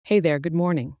Hey there, good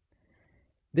morning.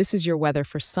 This is your weather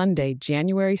for Sunday,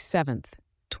 January 7th,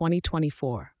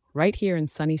 2024, right here in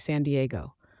sunny San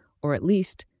Diego, or at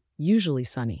least usually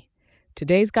sunny.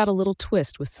 Today's got a little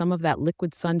twist with some of that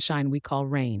liquid sunshine we call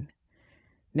rain.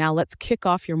 Now let's kick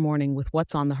off your morning with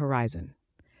what's on the horizon.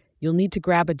 You'll need to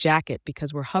grab a jacket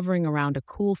because we're hovering around a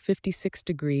cool 56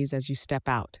 degrees as you step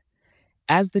out.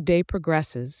 As the day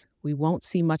progresses, we won't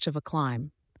see much of a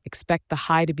climb. Expect the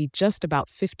high to be just about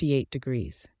 58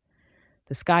 degrees.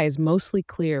 The sky is mostly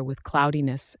clear with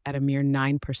cloudiness at a mere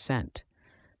 9%,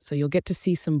 so you'll get to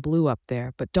see some blue up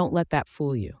there, but don't let that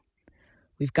fool you.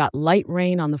 We've got light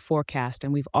rain on the forecast,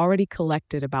 and we've already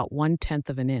collected about 1/10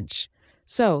 of an inch,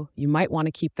 so you might want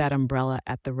to keep that umbrella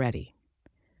at the ready.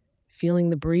 Feeling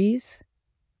the breeze?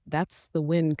 That's the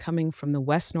wind coming from the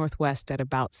west-northwest at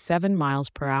about 7 miles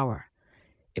per hour.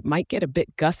 It might get a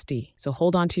bit gusty, so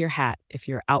hold on to your hat if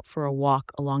you're out for a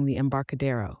walk along the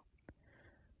Embarcadero.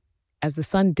 As the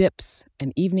sun dips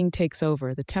and evening takes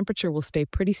over, the temperature will stay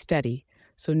pretty steady,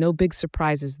 so no big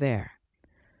surprises there.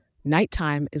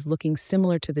 Nighttime is looking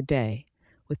similar to the day,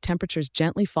 with temperatures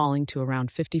gently falling to around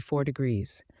 54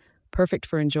 degrees. Perfect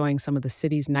for enjoying some of the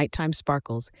city's nighttime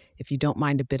sparkles if you don't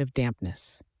mind a bit of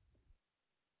dampness.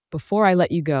 Before I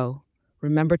let you go,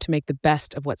 remember to make the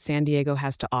best of what San Diego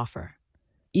has to offer.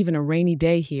 Even a rainy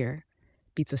day here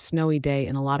beats a snowy day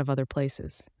in a lot of other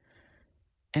places.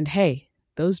 And hey,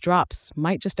 those drops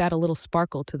might just add a little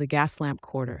sparkle to the Gaslamp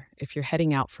Quarter if you're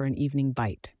heading out for an evening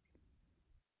bite.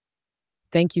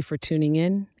 Thank you for tuning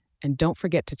in, and don't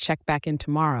forget to check back in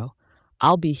tomorrow.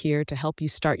 I'll be here to help you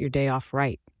start your day off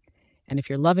right. And if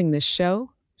you're loving this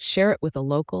show, share it with a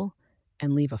local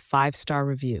and leave a 5-star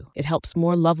review. It helps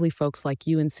more lovely folks like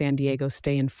you in San Diego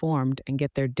stay informed and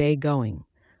get their day going.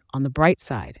 On the bright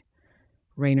side,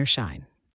 rain or shine.